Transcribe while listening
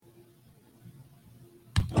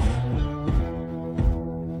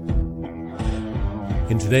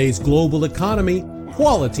In today's global economy,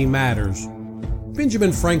 quality matters.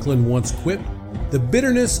 Benjamin Franklin once quipped, "The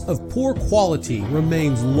bitterness of poor quality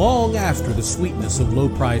remains long after the sweetness of low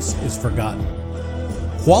price is forgotten."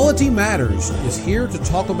 Quality Matters is here to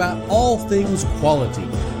talk about all things quality.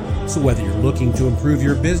 So whether you're looking to improve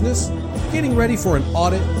your business, getting ready for an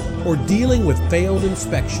audit, or dealing with failed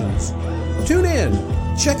inspections, tune in,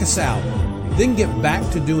 check us out, then get back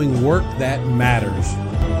to doing work that matters.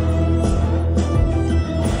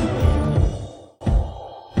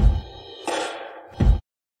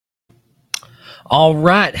 All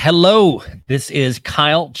right. Hello. This is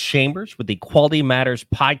Kyle Chambers with the Quality Matters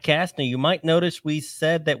podcast. Now, you might notice we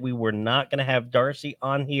said that we were not going to have Darcy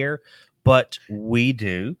on here, but we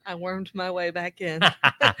do. I wormed my way back in.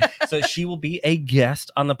 So she will be a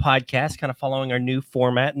guest on the podcast, kind of following our new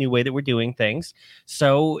format, new way that we're doing things.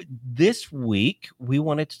 So this week, we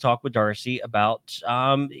wanted to talk with Darcy about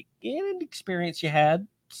an experience you had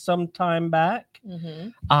some time back.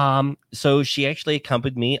 Mm-hmm. So she actually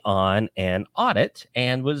accompanied me on an audit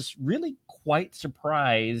and was really quite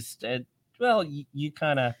surprised at, well, you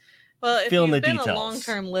kind of Well, if fill in you've the been details. a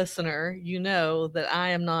long-term listener, you know that I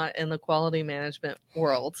am not in the quality management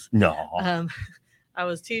world. No. I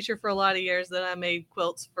was teacher for a lot of years. Then I made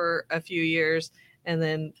quilts for a few years. And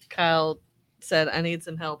then Kyle said, I need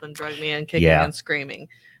some help, and drugged me in kicking and screaming.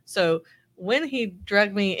 So when he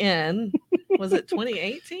drugged me in, was it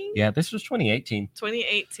 2018? Yeah, this was 2018.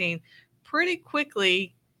 2018. Pretty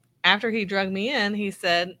quickly after he drugged me in, he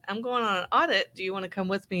said, I'm going on an audit. Do you want to come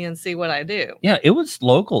with me and see what I do? Yeah, it was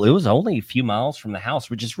local. It was only a few miles from the house,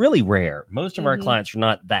 which is really rare. Most of our clients are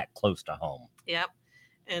not that close to home. Yep.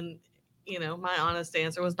 And, my honest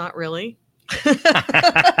answer was not really.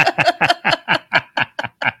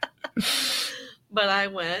 But I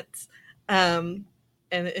went, and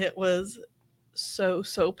it was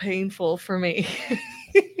so painful for me.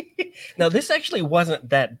 Now, this actually wasn't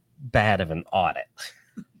that bad of an audit.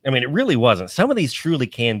 I mean, it really wasn't. Some of these truly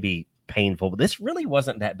can be painful, but this really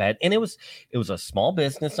wasn't that bad. And it was a small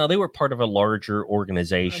business. Now, they were part of a larger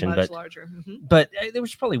organization, much larger. But there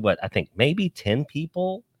was probably maybe 10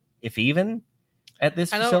 people, if even, at this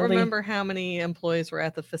facility. I don't remember how many employees were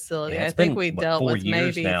at the facility. Yeah, I think we dealt with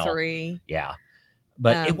maybe now. 3. Yeah.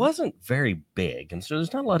 But it wasn't very big, and so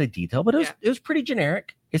there's not a lot of detail. But it was pretty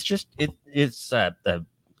generic. It's just it's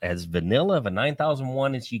as vanilla of a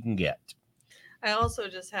 9001 as you can get. I also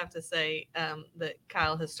just have to say that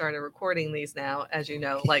Kyle has started recording these now, as you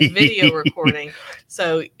know, like video recording.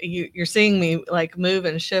 So you're seeing me like move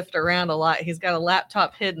and shift around a lot. He's got a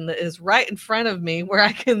laptop hidden that is right in front of me where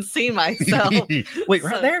I can see myself. Wait,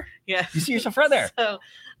 right there? Yeah. You see yourself right there. So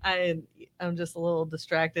I'm just a little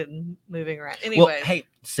distracted and moving around. Anyway, well, hey,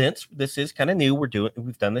 since this is kind of new,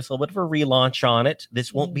 we've done this little bit of a relaunch on it.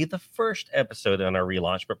 This won't be the first episode on our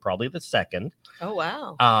relaunch, but probably the second. Oh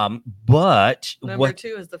wow! But number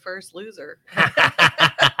 2 is the first loser.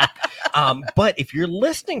 But if you're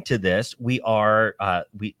listening to this, we're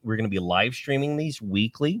going to be live streaming these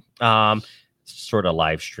weekly. Sort of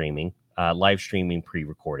live streaming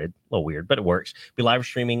pre-recorded. A little weird, but it works. Be live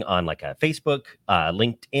streaming on like a Facebook,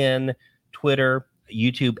 LinkedIn, Twitter,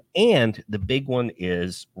 YouTube, and the big one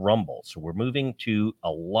is Rumble. So we're moving to a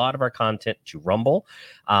lot of our content to Rumble.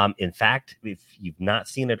 In fact, if you've not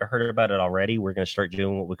seen it or heard about it already, we're going to start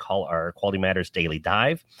doing what we call our Quality Matters Daily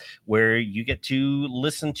Dive, where you get to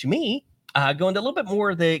listen to me go into a little bit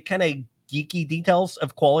more of the kind of geeky details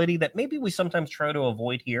of quality that maybe we sometimes try to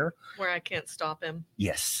avoid here. Where I can't stop him.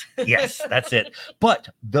 Yes, that's it. But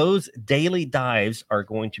those daily dives are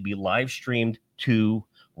going to be live streamed to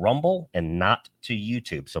Rumble and not to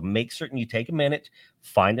YouTube. So make certain you take a minute,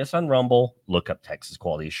 find us on Rumble, look up Texas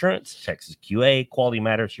Quality Assurance, Texas QA, Quality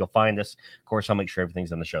Matters. You'll find us. Of course, I'll make sure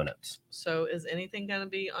everything's in the show notes. So is anything going to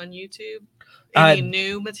be on YouTube? Any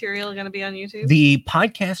new material going to be on YouTube? The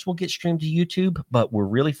podcast will get streamed to YouTube, but we're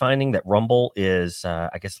really finding that Rumble is,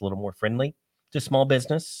 I guess, a little more friendly to small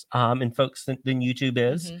business and folks than YouTube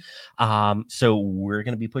is. So we're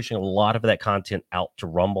going to be pushing a lot of that content out to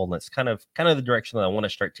Rumble, and that's kind of the direction that I want to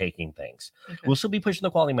start taking things. Okay. We'll still be pushing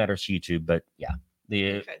the Quality Matters to YouTube, but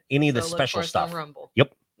any of the special stuff. On Rumble.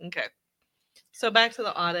 Yep. Okay. So back to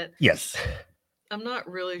the audit. Yes. I'm not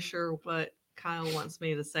really sure what Kyle wants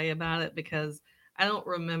me to say about it because I don't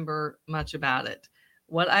remember much about it.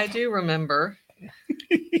 What I do remember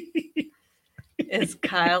is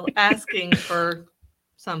Kyle asking for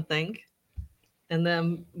something and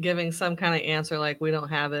then giving some kind of answer like, we don't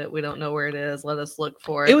have it, we don't know where it is, let us look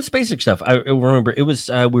for it. It was basic stuff. I remember it was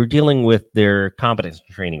we were dealing with their competence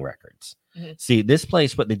training records. See, this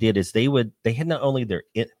place, what they did is they had not only their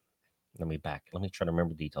Let me try to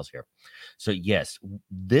remember details here. So yes,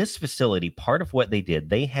 this facility, part of what they did,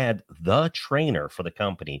 they had the trainer for the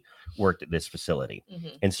company worked at this facility.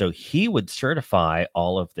 Mhm. And so he would certify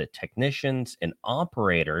all of the technicians and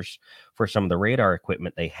operators for some of the radar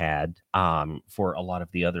equipment they had, for a lot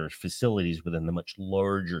of the other facilities within the much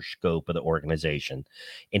larger scope of the organization.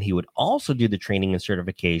 And he would also do the training and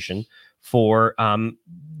certification for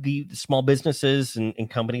the small businesses and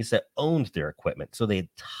companies that owned their equipment. So they had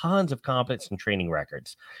tons of competence and training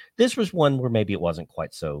records. This was one where maybe it wasn't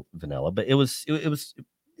quite so vanilla, but it was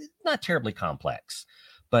not terribly complex.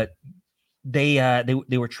 But they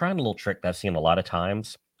were trying a little trick that I've seen a lot of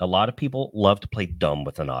times. A lot of people love to play dumb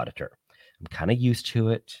with an auditor. I'm kind of used to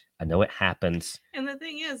it. I know it happens. And the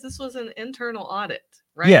thing is, this was an internal audit,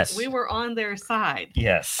 right? Yes. We were on their side.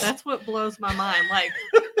 Yes. That's what blows my mind. Like,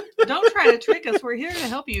 don't try to trick us. We're here to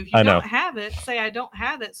help you. If you don't have it, say I don't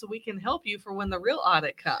have it so we can help you for when the real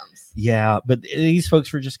audit comes. Yeah, but these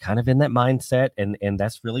folks were just kind of in that mindset, and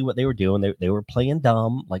that's really what they were doing. They were playing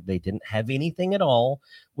dumb, like they didn't have anything at all,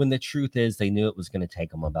 when the truth is they knew it was going to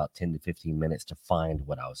take them about 10 to 15 minutes to find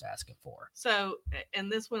what I was asking for. So,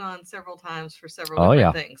 and this went on several times for several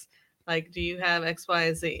different things. Like, do you have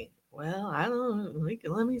XYZ? Well, I don't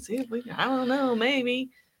know. Let me see if we can. I don't know,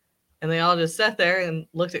 maybe. And they all just sat there and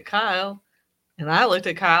looked at Kyle, and I looked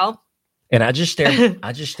at Kyle, and I just stared.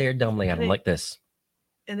 I just stared dumbly at him like this.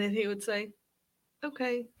 And then he would say,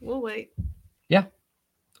 "Okay, we'll wait." Yeah,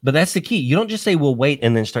 but that's the key. You don't just say we'll wait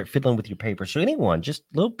and then start fiddling with your paper. So anyone, just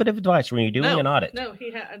a little bit of advice when you're doing an audit. No, he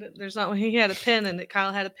had. There's not. He had a pen, and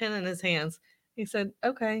Kyle had a pen in his hands. He said,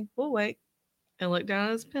 "Okay, we'll wait," and looked down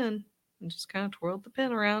at his pen and just kind of twirled the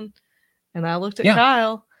pen around. And I looked at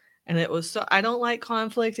Kyle. And it was so, I don't like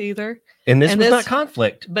conflict either. And this was not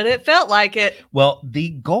conflict. But it felt like it. Well,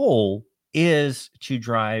 the goal is to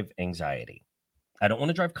drive anxiety. I don't want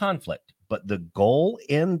to drive conflict, but the goal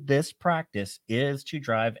in this practice is to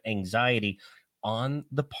drive anxiety on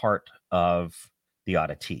the part of the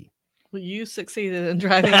auditee. Well, you succeeded in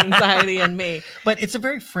driving anxiety in me. But it's a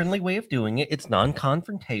very friendly way of doing it. It's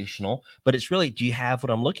non-confrontational, but it's really, do you have what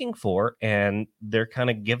I'm looking for? And they're kind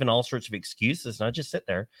of giving all sorts of excuses. And I just sit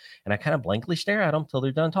there and I kind of blankly stare at them till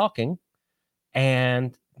they're done talking.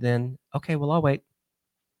 And then, okay, well, I'll wait.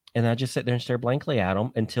 And I just sit there and stare blankly at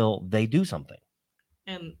them until they do something.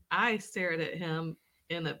 And I stared at him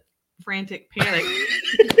in a frantic panic.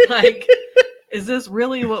 Like, is this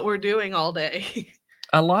really what we're doing all day?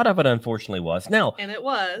 A lot of it, unfortunately, was. Now, and it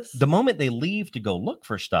was. The moment they leave to go look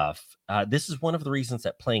for stuff, this is one of the reasons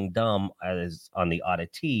that playing dumb as on the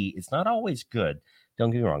auditee is not always good. Don't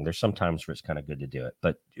get me wrong. There's some times where it's kind of good to do it,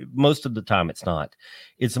 but most of the time it's not.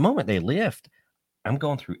 It's the moment they lift. I'm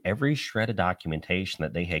going through every shred of documentation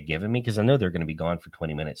that they had given me because I know they're going to be gone for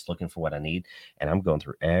 20 minutes looking for what I need. And I'm going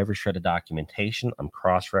through every shred of documentation. I'm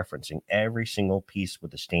cross-referencing every single piece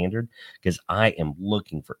with the standard because I am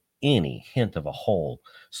looking for any hint of a hole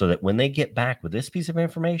so that when they get back with this piece of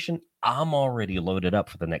information, I'm already loaded up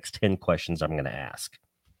for the next 10 questions I'm going to ask.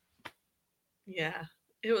 Yeah,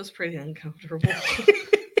 it was pretty uncomfortable.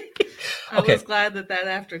 I was glad that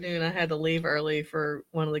afternoon I had to leave early for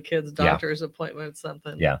one of the kids' doctor's appointment or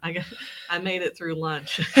something. Yeah. I made it through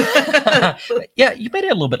lunch. Yeah, you made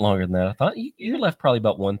it a little bit longer than that. I thought you left probably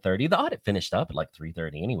about 1:30. The audit finished up at like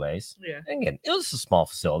 3:30 anyways. Yeah. Again, it was a small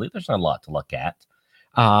facility. There's not a lot to look at.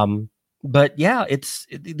 But yeah,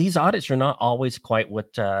 these audits are not always quite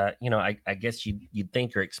what, I guess you'd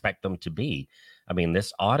think or expect them to be. I mean,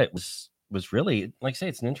 this audit was really, like I say,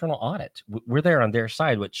 it's an internal audit. We're there on their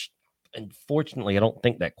side, which unfortunately, I don't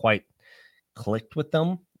think that quite clicked with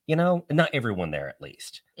them, not everyone there, at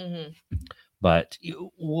least. Mm-hmm. But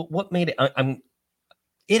what made it,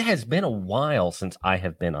 it has been a while since I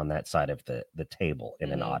have been on that side of the table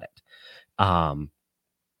in an audit.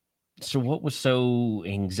 So what was so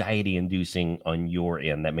anxiety inducing on your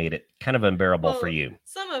end that made it kind of unbearable for you?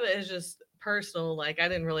 Some of it is just personal. Like I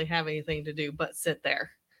didn't really have anything to do but sit there.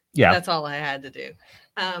 Yeah. That's all I had to do.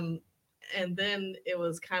 And then it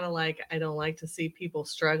was kind of like, I don't like to see people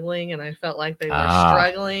struggling. And I felt like they were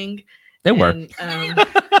struggling. They were.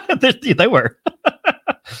 They were.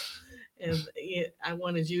 And I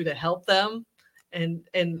wanted you to help them and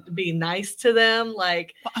be nice to them.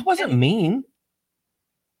 Like I wasn't mean.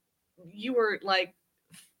 You were like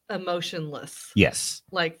emotionless. Yes.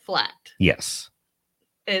 Like flat. Yes.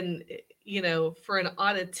 And, for an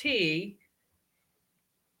auditee,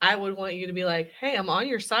 I would want you to be like, hey, I'm on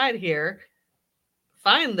your side here.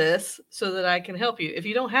 Find this so that I can help you. If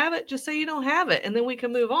you don't have it, just say you don't have it. And then we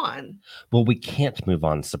can move on. Well, we can't move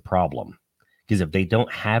on. It's a problem. Because if they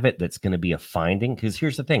don't have it, that's going to be a finding. Because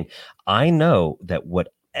here's the thing. I know that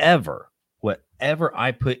whatever whatever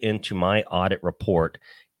I put into my audit report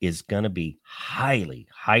is going to be highly,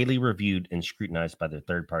 highly reviewed and scrutinized by the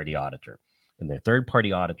third-party auditor. And the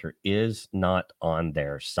third-party auditor is not on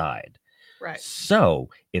their side. Right. So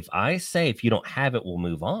if I say, if you don't have it, we'll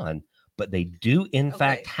move on, but they do in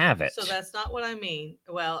fact have it. So that's not what I mean.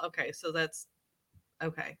 Well, okay. So that's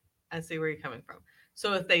okay. I see where you're coming from.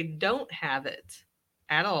 So if they don't have it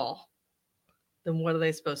at all, then what are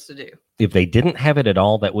they supposed to do? If they didn't have it at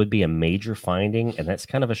all, that would be a major finding, and that's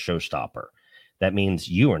kind of a showstopper. That means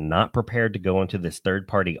you are not prepared to go into this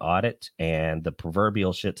third-party audit, and the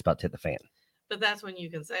proverbial shit's about to hit the fan. But that's when you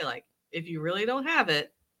can say, like, if you really don't have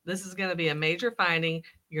it, this is going to be a major finding.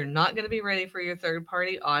 You're not going to be ready for your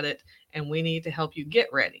third-party audit, and we need to help you get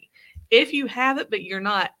ready. If you have it, but you're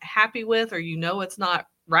not happy with, or you know it's not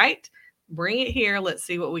right, bring it here. Let's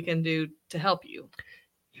see what we can do to help you.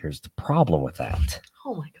 Here's the problem with that.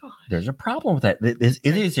 Oh my God. There's a problem with that.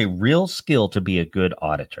 It is a real skill to be a good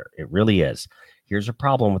auditor. It really is. Here's a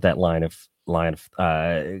problem with that line of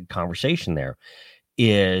conversation there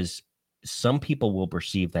is some people will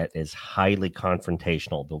perceive that as highly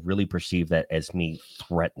confrontational. They'll really perceive that as me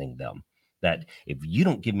threatening them. That if you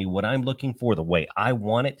don't give me what I'm looking for the way I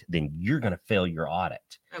want it, then you're going to fail your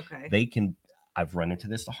audit. Okay. I've run into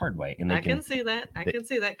this the hard way. And I can see that. I can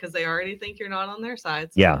see that because they already think you're not on their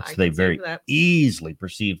side. So yeah. So they very easily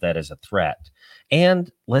perceive that as a threat. And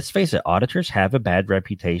let's face it, auditors have a bad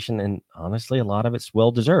reputation. And honestly, a lot of it's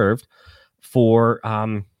well-deserved for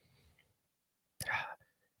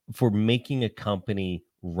making a company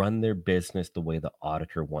run their business the way the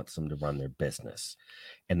auditor wants them to run their business.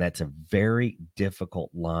 And that's a very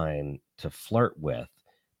difficult line to flirt with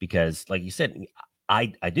because, like you said,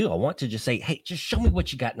 I want to just say, hey, just show me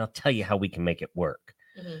what you got and I'll tell you how we can make it work.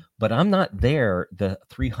 Mm-hmm. But I'm not there the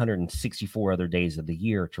 364 other days of the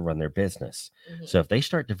year to run their business. Mm-hmm. So if they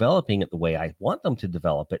start developing it the way I want them to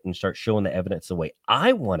develop it and start showing the evidence the way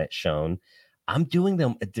I want it shown, I'm doing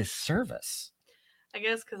them a disservice. I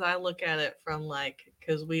guess because I look at it from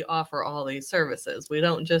because we offer all these services. We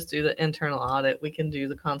don't just do the internal audit. We can do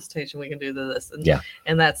the consultation. We can do this.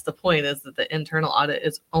 And that's the point is that the internal audit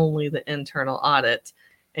is only the internal audit.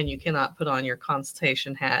 And you cannot put on your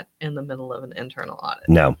consultation hat in the middle of an internal audit.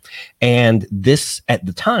 No. And this, at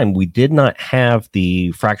the time, we did not have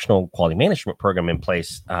the fractional quality management program in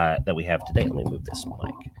place that we have today. Let me move this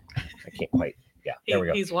mic. I can't quite. Yeah, there we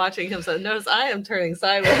go. He's watching himself. Notice I am turning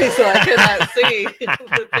sideways so I cannot see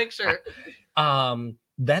the picture.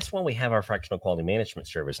 That's why we have our fractional quality management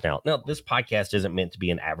service now. Now, this podcast isn't meant to be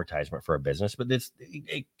an advertisement for a business, but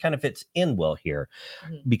it kind of fits in well here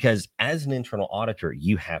because as an internal auditor,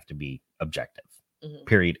 you have to be objective.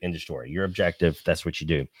 Period. End of story. You're objective. That's what you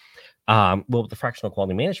do. Well, with the fractional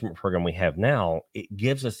quality management program we have now, it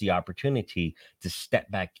gives us the opportunity to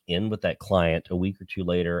step back in with that client a week or two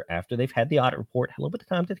later after they've had the audit report, a little bit of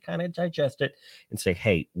time to kind of digest it and say,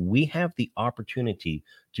 hey, we have the opportunity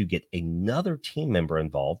to get another team member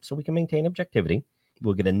involved so we can maintain objectivity.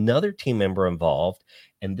 We'll get another team member involved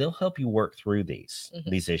and they'll help you work through these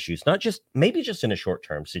issues, not just maybe just in a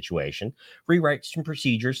short-term situation, rewrite some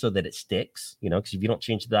procedures so that it sticks, because if you don't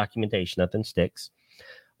change the documentation, nothing sticks.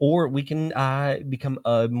 Or we can become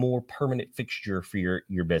a more permanent fixture for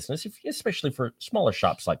your business, especially for smaller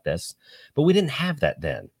shops like this. But we didn't have that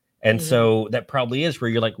then. And so that probably is where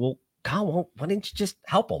you're like, well, Kyle, why didn't you just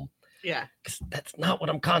help them? Yeah. Because that's not what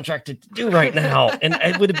I'm contracted to do right now. And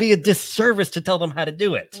it would be a disservice to tell them how to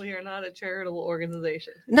do it. We are not a charitable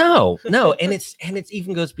organization. No. And it's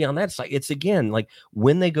even goes beyond that. It's again, like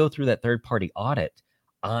when they go through that third party audit,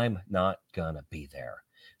 I'm not going to be there.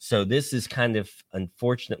 So this is kind of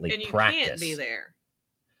unfortunately and you practice. Can't be there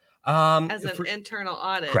as an internal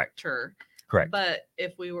auditor. Correct. But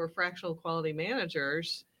if we were fractional quality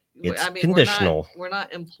managers, it's conditional. We're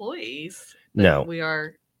not employees. No, we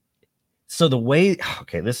are. So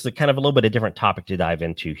this is kind of a little bit of different topic to dive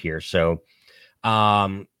into here. So,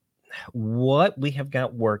 what we have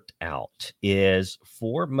got worked out is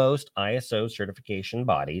for most ISO certification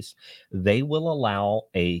bodies, they will allow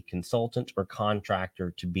a consultant or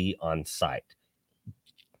contractor to be on site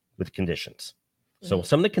with conditions. So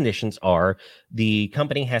some of the conditions are the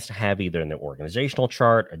company has to have either in their organizational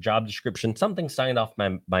chart, a job description, something signed off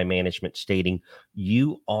by management stating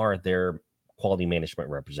you are their quality management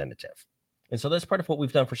representative. And so that's part of what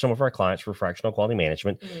we've done for some of our clients for fractional quality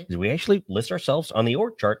management is we actually list ourselves on the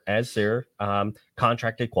org chart as their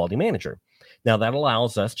contracted quality manager. Now that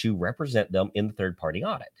allows us to represent them in the third party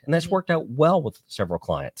audit. And that's worked out well with several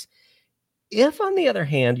clients. If on the other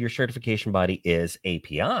hand, your certification body is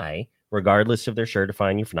API, regardless if they're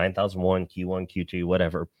certifying you for 9001, Q1, Q2,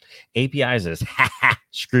 whatever. APIs is,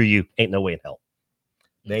 screw you. Ain't no way in hell.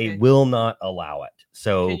 They Okay. will not allow it.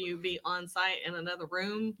 So Can you be on site in another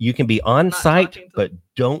room? you can be on Not site, talking to but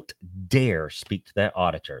don't dare speak to that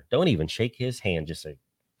auditor. Don't even shake his hand. Just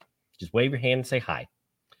wave your hand and say hi.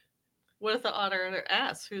 What if the auditor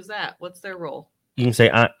asks, "Who's that? What's their role?" You can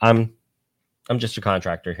say, I'm just a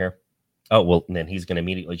contractor here. Oh, well, and then he's going to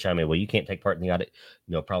immediately chime in. Well, you can't take part in the audit.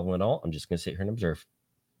 No problem at all. I'm just going to sit here and observe.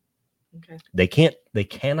 Okay. They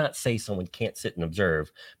cannot say someone can't sit and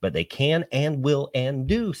observe, but they can and will and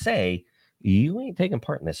do say, you ain't taking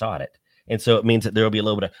part in this audit. And so it means that there will be a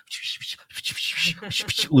little bit of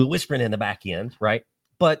whispering in the back end, right?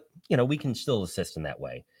 But, we can still assist in that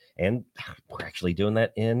way. And we're actually doing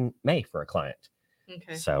that in May for a client.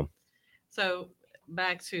 Okay. So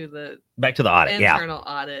back to the audit. internal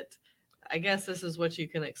audit. I guess this is what you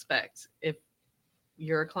can expect if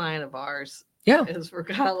you're a client of ours. Yeah. Is for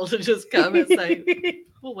Kyle to just come and say,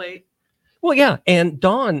 we'll wait. Well, yeah. And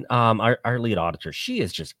Dawn, our lead auditor, she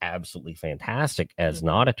is just absolutely fantastic as an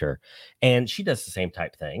auditor. And she does the same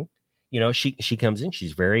type thing. She comes in,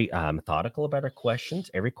 she's very methodical about her questions.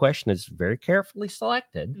 Every question is very carefully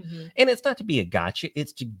selected. Mm-hmm. And it's not to be a gotcha.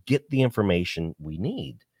 It's to get the information we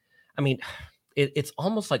need. I mean, it's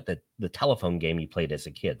almost like the telephone game you played as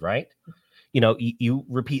a kid, right? You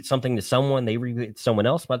repeat something to someone, they repeat it to someone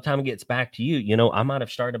else. By the time it gets back to you, I might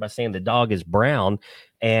have started by saying the dog is brown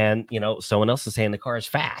and, someone else is saying the car is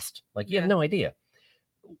fast. Like you have no idea.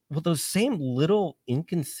 Well, those same little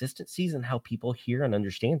inconsistencies in how people hear and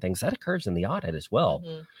understand things, that occurs in the audit as well.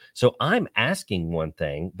 Mm-hmm. So I'm asking one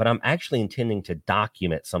thing, but I'm actually intending to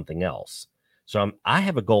document something else. So I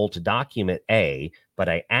have a goal to document A, but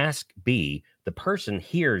I ask B. The person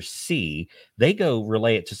hears C. They go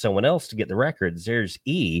relay it to someone else to get the records. There's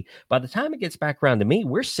E. By the time it gets back around to me,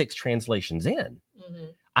 we're 6 translations in. Mm-hmm.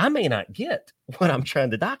 I may not get what I'm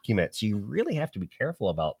trying to document. So you really have to be careful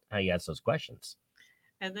about how you ask those questions.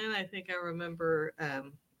 And then I think I remember, I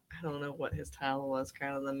don't know what his title was,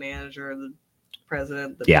 kind of the manager, the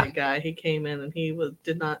president, the big guy. He came in and he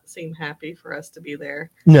did not seem happy for us to be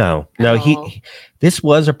there. No, this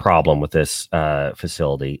was a problem with this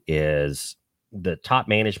facility is the top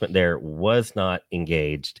management there was not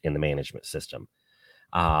engaged in the management system.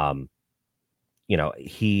 He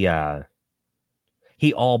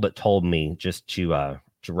all but told me just to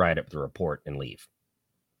write up the report and leave.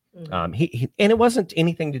 Mm-hmm. He and it wasn't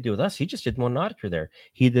anything to do with us. He just didn't want an auditor there.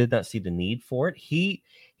 He did not see the need for it. He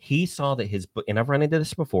saw that his book, and I've run into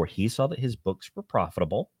this before. He saw that his books were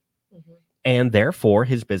profitable, mm-hmm. and therefore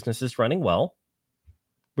his business is running well.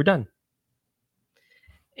 We're done.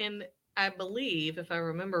 And I believe, if I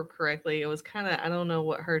remember correctly, it was kind of, I don't know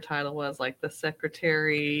what her title was, like the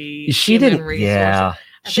secretary. She didn't. Yeah,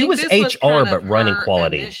 she was HR, but running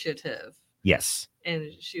quality initiative. Yes.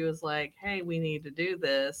 And she was like, hey, we need to do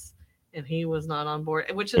this. And he was not on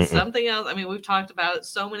board, which is something else. I mean, we've talked about it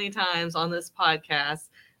so many times on this podcast.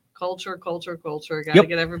 Culture. Got to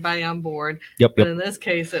get everybody on board. Yep. But in this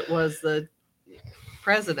case, it was the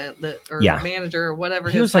president manager or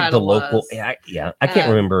whatever. He was like the local. I can't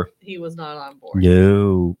remember. He was not on board.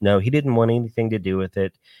 No, he didn't want anything to do with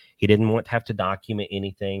it. He didn't want to have to document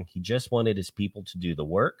anything. He just wanted his people to do the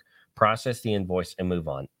work, process the invoice, and move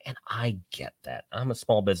on. And I get that. I'm a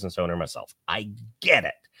small business owner myself. I get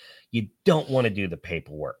it. You don't want to do the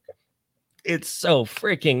paperwork. It's so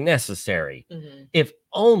freaking necessary. Mm-hmm. If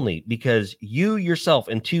only because you yourself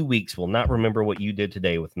in 2 weeks will not remember what you did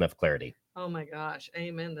today with enough clarity. Oh my gosh.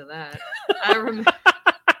 Amen to that. I remember.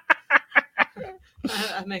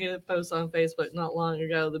 I made a post on Facebook not long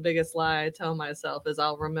ago. The biggest lie I tell myself is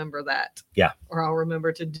I'll remember that. Yeah. Or I'll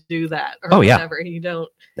remember to do that. Or whatever. Yeah.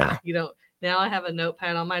 You don't. Now I have a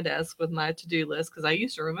notepad on my desk with my to-do list because I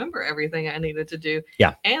used to remember everything I needed to do.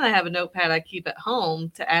 Yeah. And I have a notepad I keep at home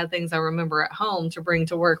to add things I remember at home to bring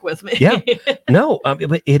to work with me. Yeah. No,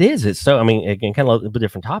 but it is. It's so, I mean, again, kind of a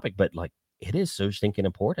different topic, but like it is so stinking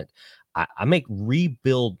important. I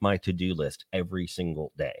rebuild my to-do list every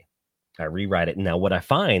single day. I rewrite it. Now, what I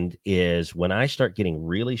find is when I start getting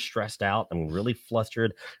really stressed out, I'm really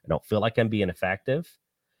flustered, I don't feel like I'm being effective,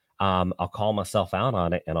 I'll call myself out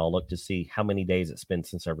on it and I'll look to see how many days it's been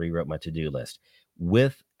since I rewrote my to-do list.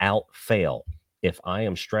 Without fail, if I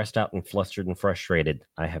am stressed out and flustered and frustrated,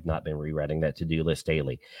 I have not been rewriting that to-do list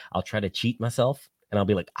daily. I'll try to cheat myself and I'll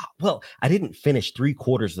be like, well, I didn't finish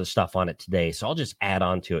 3/4 of the stuff on it today, so I'll just add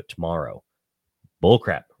on to it tomorrow.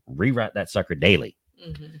 Bullcrap. Rewrite that sucker daily.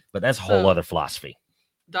 Mm-hmm. But that's a whole other philosophy.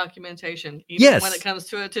 Documentation, even when it comes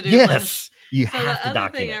to a to-do list. You have to document. The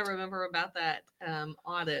other thing I remember about that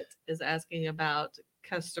audit is asking about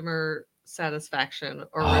customer satisfaction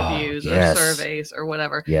or Ah, reviews yes. or surveys or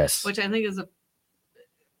whatever, Yes. which I think is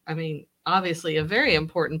obviously a very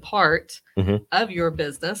important part Mhm. of your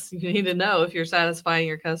business. You need to know if you're satisfying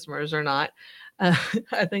your customers or not.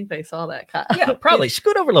 I think they saw that, Kyle. Yeah, probably.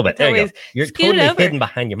 Scoot over a little bit. There you go. always, You're "Scoot totally over. hidden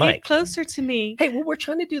behind your Get mic. closer to me." Hey, well, we're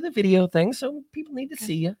trying to do the video thing, so people need to Okay.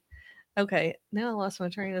 see you. Okay, now I lost my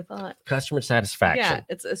train of thought. Customer satisfaction. Yeah,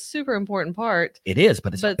 it's a super important part, It is,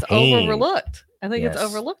 but it's but a it's pain. overlooked. I think it's Yes.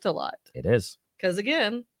 overlooked a lot It is. because,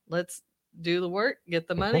 again, let's do the work, get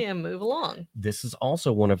the money, and move along. This is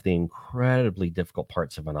also one of the incredibly difficult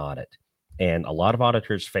parts of an audit, and a lot of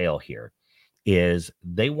auditors fail here, is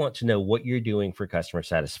they want to know what you're doing for customer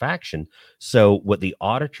satisfaction. So what the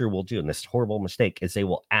auditor will do, and this horrible mistake, is they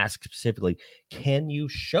will ask specifically, can you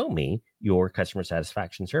show me your customer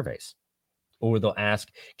satisfaction surveys? Or they'll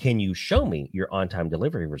ask, can you show me your on-time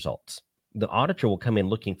delivery results? The auditor will come in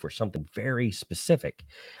looking for something very specific,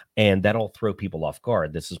 and that'll throw people off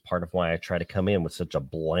guard. This is part of why I try to come in with such a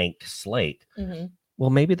blank slate.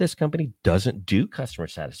 Well, maybe this company doesn't do customer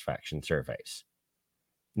satisfaction surveys.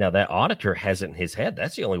 Now, that auditor has it in his head.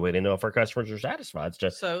 That's the only way to know if our customers are satisfied.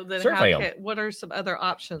 So then survey 'em. what are some other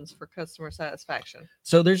options for customer satisfaction?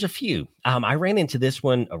 So there's a few. I ran into this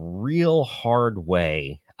one a real hard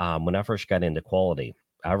way when I first got into quality.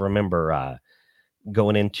 I remember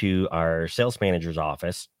going into our sales manager's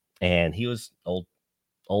office, and he was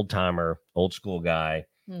old timer, old school guy,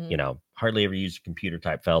 hardly ever used a computer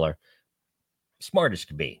type feller, smart as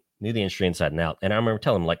could be, knew the industry inside and out. And I remember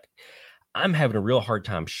telling him, like, I'm having a real hard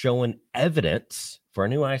time showing evidence for a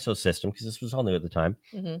new ISO system, because this was all new at the time,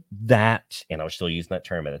 that, and I was still using that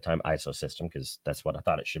term at the time, ISO system, because that's what I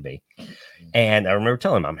thought it should be. And I remember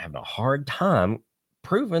telling him I'm having a hard time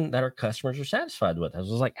proving that our customers are satisfied with us.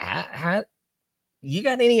 I was like, you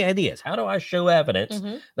got any ideas? How do I show evidence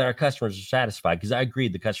that our customers are satisfied? Because I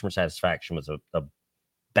agreed the customer satisfaction was a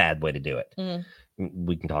bad way to do it.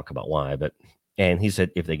 We can talk about why, and he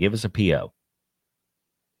said, if they give us a PO,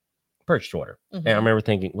 purchase order. And I remember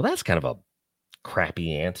thinking, well, that's kind of a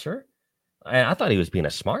crappy answer. I thought he was being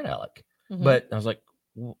a smart aleck, but I was like,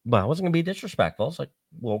 well, I wasn't going to be disrespectful. I was like,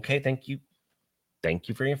 well, okay, thank you. Thank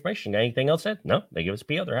you for your information. Got anything else said? No, they give us a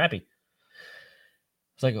PO. They're happy.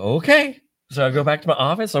 It's like, okay. So I go back to my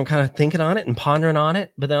office. I'm kind of thinking on it and pondering on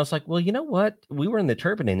it. But then I was like, well, you know what? We were in the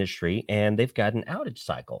turbine industry, and they've got an outage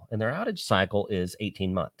cycle, and their outage cycle is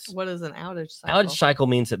 18 months. What is an outage cycle? Outage cycle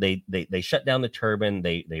means that they shut down the turbine.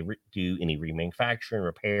 They do any remanufacturing,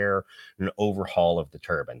 repair, and overhaul of the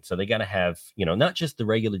turbine. So they got to have, not just the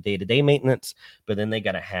regular day-to-day maintenance, but then they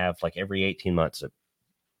got to have, like, every 18 months,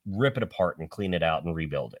 rip it apart and clean it out and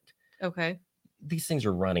rebuild it. Okay. These things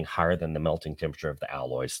are running higher than the melting temperature of the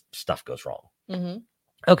alloys. Stuff goes wrong.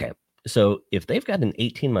 Okay. So if they've got an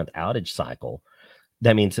 18-month outage cycle,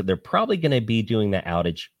 that means that they're probably going to be doing that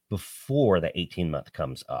outage before the 18-month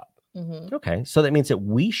comes up. Okay. So that means that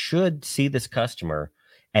we should see this customer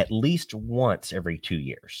at least once every 2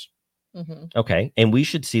 years. Okay. And we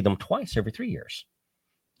should see them twice every 3 years.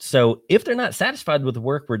 So if they're not satisfied with the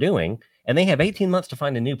work we're doing, and they have 18 months to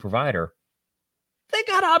find a new provider, they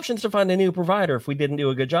got options to find a new provider if we didn't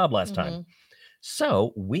do a good job last time.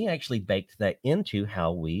 So we actually baked that into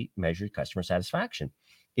how we measured customer satisfaction.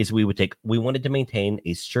 Is we wanted to maintain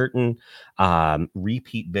a certain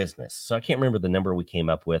repeat business. So I can't remember the number we came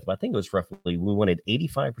up with, but I think it was roughly, we wanted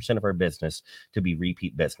 85% of our business to be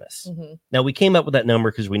repeat business. Now we came up with that number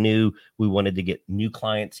because we knew we wanted to get new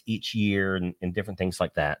clients each year and different things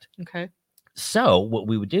like that. Okay. So what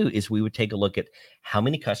we would do is we would take a look at how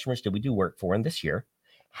many customers did we do work for in this year?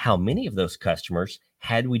 How many of those customers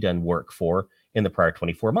had we done work for in the prior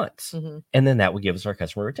 24 months? And then that would give us our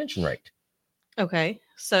customer retention rate. Okay.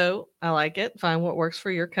 So I like it. Find what works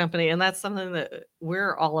for your company. And that's something that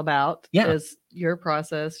we're all about. Yeah. Is your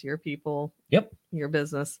process, your people, your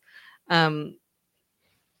business.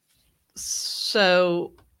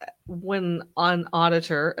 So when an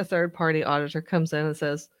auditor, a third party auditor comes in and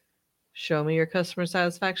says, show me your customer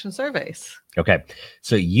satisfaction surveys. Okay.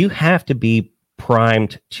 So you have to be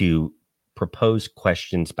primed to propose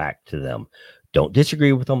questions back to them. Don't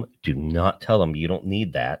disagree with them. Do not tell them you don't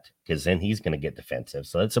need that, because then he's going to get defensive.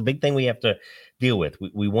 So that's a big thing we have to deal with.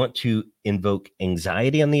 We want to invoke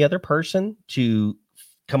anxiety on the other person to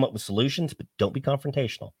come up with solutions, but don't be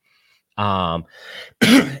confrontational. And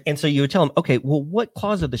so you would tell them, okay, well, what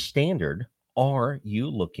clause of the standard are you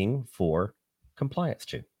looking for compliance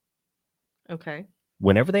to? Okay.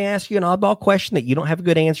 Whenever they ask you an oddball question that you don't have a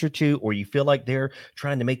good answer to, or you feel like they're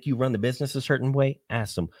trying to make you run the business a certain way,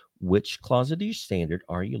 ask them, which clause of your standard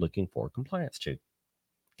are you looking for compliance to?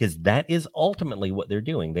 because that is ultimately what they're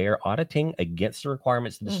doing. They are auditing against the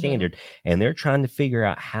requirements of the Mhm. standard, and they're trying to figure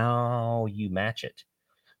out how you match it.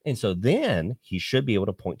 And so then he should be able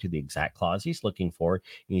to point to the exact clause he's looking for.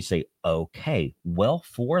 And you say, okay, well,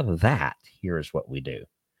 for that, here's what we do.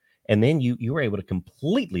 And then you were able to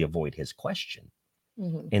completely avoid his question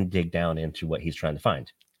Mhm. and dig down into what he's trying to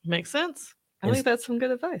find. Makes sense. I And think that's some good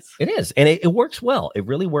advice. It is. And it works well. It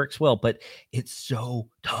really works well. But it's so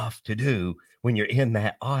tough to do when you're in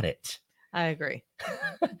that audit. I agree.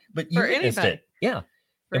 But you For witnessed anybody. it. Yeah.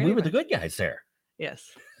 For And we were the anybody. good guys there.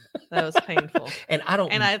 Yes. That was painful. And I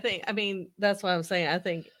don't. And I mean, that's what I'm saying. I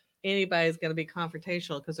think anybody's going to be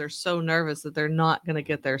confrontational because they're so nervous that they're not going to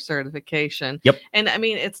get their certification. Yep. And I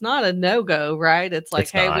mean, it's not a no-go, right? It's like,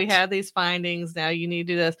 It's hey, we not. have these findings. Now you need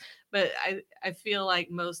to do this. But I feel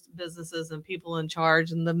like most businesses and people in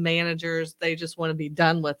charge and the managers, they just want to be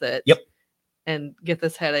done with it. Yep. And get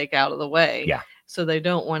this headache out of the way. Yeah. So they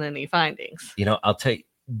don't want any findings. I'll tell you,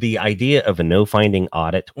 the idea of a no finding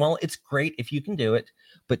audit, well, it's great if you can do it,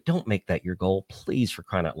 but don't make that your goal. Please, for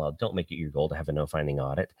crying out loud, don't make it your goal to have a no finding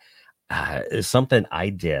audit. Something I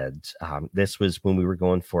did, this was when we were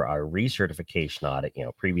going for our recertification audit,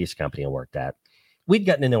 previous company I worked at. We'd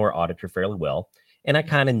gotten to know our auditor fairly well. And I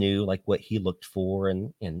kind of knew like what he looked for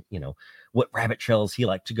and what rabbit trails he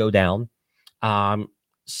liked to go down.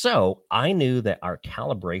 So I knew that our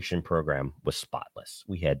calibration program was spotless.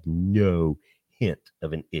 We had no hint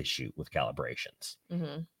of an issue with calibrations.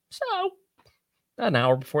 Mm-hmm. So an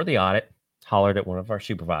hour before the audit, hollered at one of our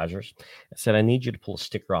supervisors. I said, I need you to pull a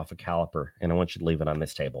sticker off a caliper and I want you to leave it on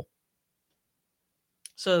this table.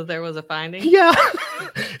 So there was a finding? Yeah.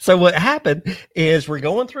 So what happened is we're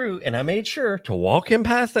going through and I made sure to walk him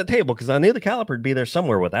past that table because I knew the caliper would be there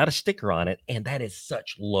somewhere without a sticker on it. And that is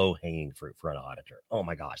such low hanging fruit for an auditor. Oh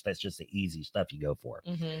my gosh, that's just the easy stuff you go for.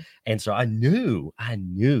 Mm-hmm. And so I knew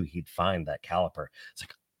he'd find that caliper. It's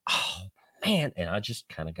like, oh man. And I just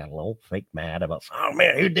kind of got a little fake mad about, oh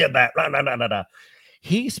man, who did that? Blah, blah, blah, blah, blah.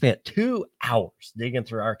 He spent 2 hours digging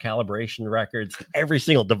through our calibration records, every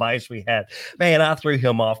single device we had. Man, I threw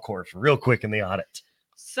him off course real quick in the audit.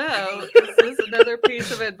 So this is another piece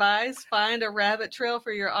of advice. Find a rabbit trail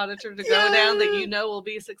for your auditor to go down that you know will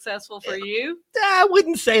be successful for you. I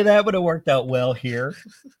wouldn't say that, but it worked out well here.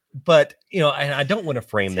 But, and I don't want to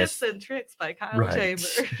frame Tips this. and tricks by Kyle Right.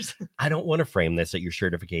 Chambers. I don't want to frame this that your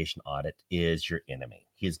certification audit is your enemy.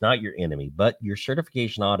 He is not your enemy, but your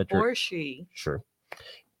certification auditor. Or she. Sure.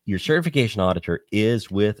 Your certification auditor is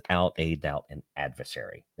without a doubt an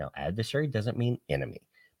adversary. Now, adversary doesn't mean enemy,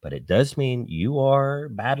 but it does mean you are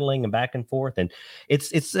battling and back and forth. And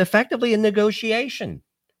it's effectively a negotiation.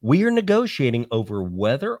 We are negotiating over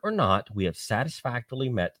whether or not we have satisfactorily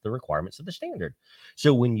met the requirements of the standard.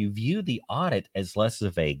 So when you view the audit as less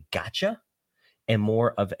of a gotcha and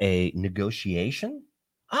more of a negotiation,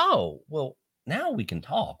 oh, well, now we can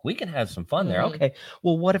talk. We can have some fun there. Mhm. Okay.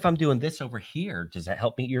 Well, what if I'm doing this over here? Does that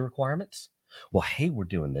help meet your requirements? Well, hey, we're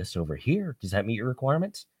doing this over here. Does that meet your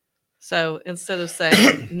requirements? So instead of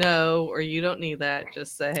saying no or you don't need that,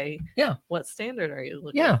 just say, Yeah. What standard are you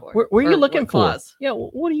looking Yeah. for? Where are you Or looking what for? clause? Yeah.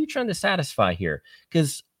 What are you trying to satisfy here?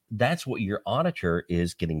 Because that's what your auditor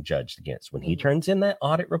is getting judged against. When he Mhm. turns in that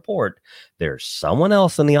audit report, there's someone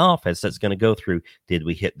else in the office that's going to go through, did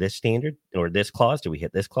we hit this standard or this clause? Do we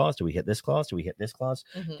hit this clause? Do we hit this clause? Do we hit this clause?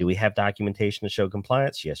 Mhm. Do we have documentation to show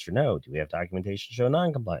compliance? Yes or no? Do we have documentation to show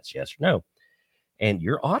non-compliance? Yes or no? And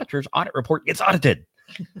your auditor's audit report gets audited.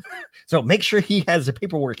 So make sure he has the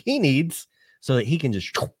paperwork he needs so that he can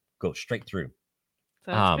just go straight through.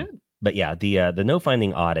 Sounds good. But yeah, the no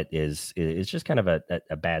finding audit is just kind of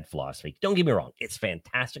a bad philosophy. Don't get me wrong. It's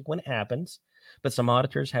fantastic when it happens, but some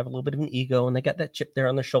auditors have a little bit of an ego and they got that chip there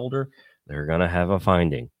on their shoulder. They're going to have a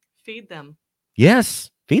finding. Feed them. Yes.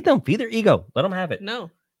 Feed them. Feed their ego. Let them have it. No,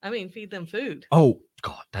 I mean feed them food. Oh,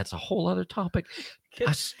 God, that's a whole other topic.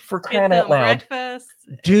 Get, For get crying them out loud. breakfast,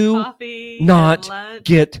 Do coffee, and not lunch.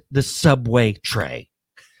 get the Subway tray.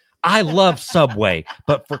 I love Subway,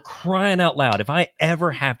 but for crying out loud, if I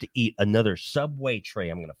ever have to eat another Subway tray,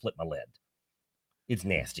 I'm going to flip my lid. It's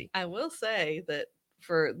nasty. I will say that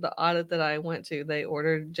for the audit that I went to, they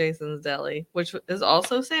ordered Jason's Deli, which is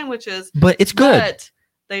also sandwiches, But it's good. but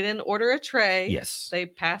they didn't order a tray. Yes. They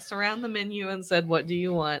passed around the menu and said, "What do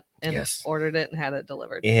you want?" and Yes. ordered it and had it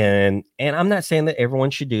delivered. And I'm not saying that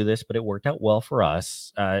everyone should do this, but it worked out well for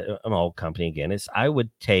us. An old company again is I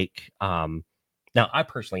would take now I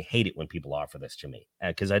personally hate it when people offer this to me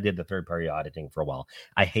because I did the third party auditing for a while.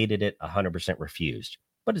 I hated it, 100% refused.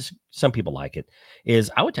 But some people like it.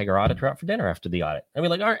 Is I would take our auditor out for dinner after the audit. I'd be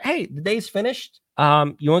like, all right, hey, the day's finished. You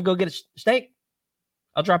want to go get a steak?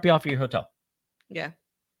 I'll drop you off at your hotel. Yeah.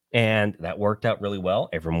 And that worked out really well.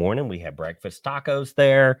 Every morning we had breakfast tacos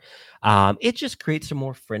there. It just creates a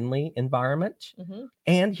more friendly environment. Mm-hmm.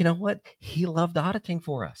 And you know what? He loved auditing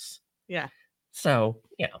for us. Yeah. So,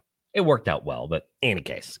 it worked out well. But in any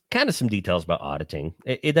case, kind of some details about auditing.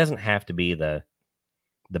 It doesn't have to be the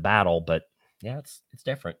battle, but yeah, it's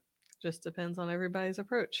different. Just depends on everybody's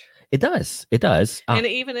approach. It does. It does. And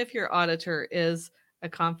even if your auditor is a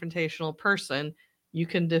confrontational person, you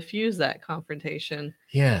can diffuse that confrontation.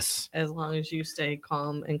 Yes. As long as you stay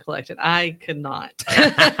calm and collected. I could not.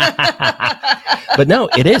 But no,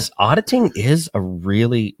 it is. Auditing is a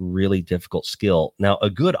really, really difficult skill. Now, a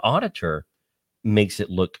good auditor makes it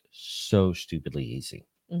look so stupidly easy.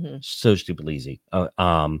 Mm-hmm. So stupidly easy.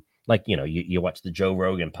 Like, you watch the Joe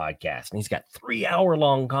Rogan podcast and he's got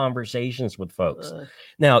 3-hour-long conversations with folks. Ugh.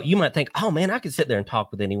 Now, you might think, oh man, I could sit there and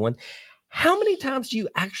talk with anyone. How many times do you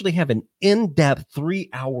actually have an in-depth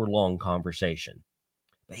 3-hour-long conversation?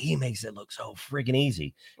 But he makes it look so friggin'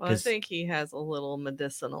 easy. Well, I think he has a little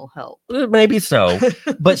medicinal help. Maybe so.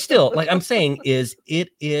 But still, like I'm saying, it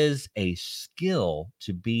is a skill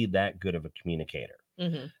to be that good of a communicator.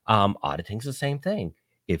 Mm-hmm. Auditing's the same thing.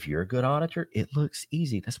 If you're a good auditor, it looks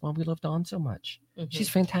easy. That's why we love Dawn so much. Mm-hmm. She's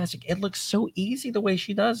fantastic. It looks so easy the way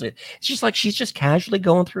she does it. It's just like she's just casually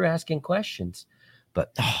going through asking questions.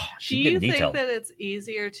 But do she's you getting detailed. think that it's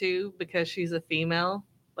easier too because she's a female?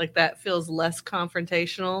 Like that feels less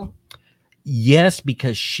confrontational? Yes,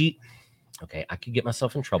 because okay, I could get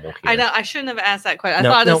myself in trouble here. I know I shouldn't have asked that question. I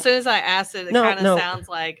thought as soon as I asked it, it kind of sounds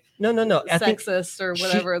like no. Sexist or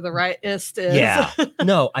whatever the rightist is. Yeah.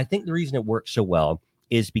 No, I think the reason it works so well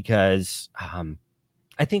is because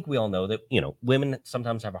I think we all know that, women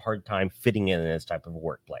sometimes have a hard time fitting in this type of a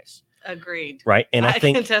workplace. Agreed. Right. And I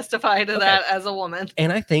think can testify to that as a woman.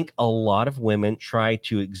 And I think a lot of women try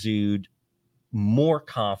to exude more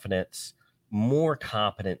confidence, more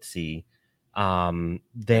competency than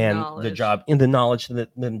the job in the knowledge that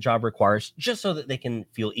the job requires, just so that they can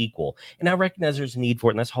feel equal. And I recognize there's a need for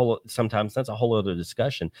it. And sometimes that's a whole other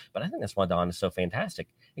discussion. But I think that's why Dawn is so fantastic,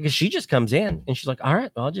 because she just comes in and she's like, all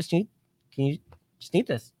right, well, can you just need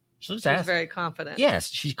this? She's very confident.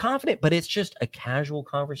 Yes, she's confident, but it's just a casual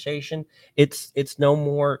conversation. It's no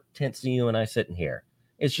more tense than you and I sitting here.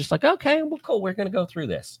 It's just like, okay, well, cool. We're going to go through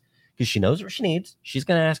this, because she knows what she needs. She's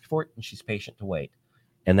going to ask for it, and she's patient to wait.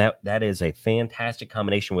 And that is a fantastic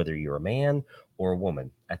combination, whether you're a man or a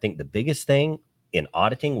woman. I think the biggest thing in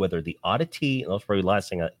auditing, whether the auditee, and that's probably the last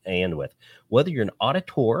thing I end with, whether you're an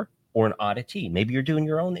auditor or an auditee, maybe you're doing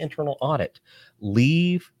your own internal audit,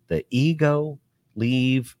 leave the ego,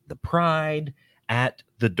 leave the pride at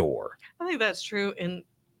the door. I think that's true in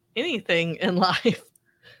anything in life.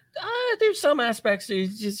 There's some aspects,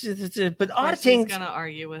 but auditing's gonna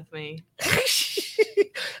argue with me.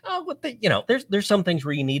 There's some things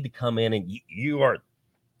where you need to come in and you are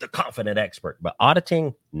the confident expert, but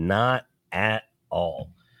auditing, not at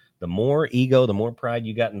all. The more ego, the more pride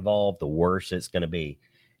you got involved, the worse it's going to be.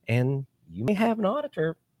 And you may have an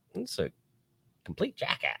auditor, it's a complete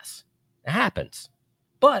jackass. It happens.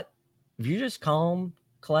 But if you're just calm,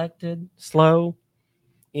 collected, slow,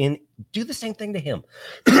 and do the same thing to him.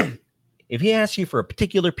 If he asks you for a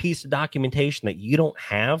particular piece of documentation that you don't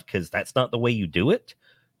have because that's not the way you do it,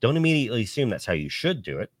 don't immediately assume that's how you should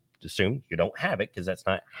do it. Assume you don't have it because that's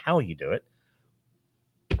not how you do it.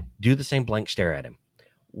 Do the same blank stare at him.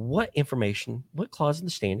 What information, what clause in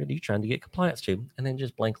the standard are you trying to get compliance to? And then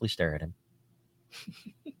just blankly stare at him.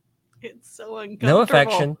 It's so uncomfortable. No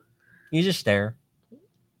affection. You just stare.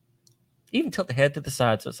 Even tilt the head to the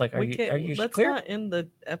side, so it's like, are you let's clear? Not end the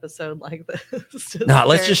episode like this. No,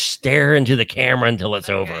 let's just stare into the camera until it's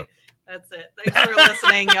over. That's it. Thanks for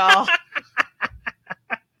listening, y'all.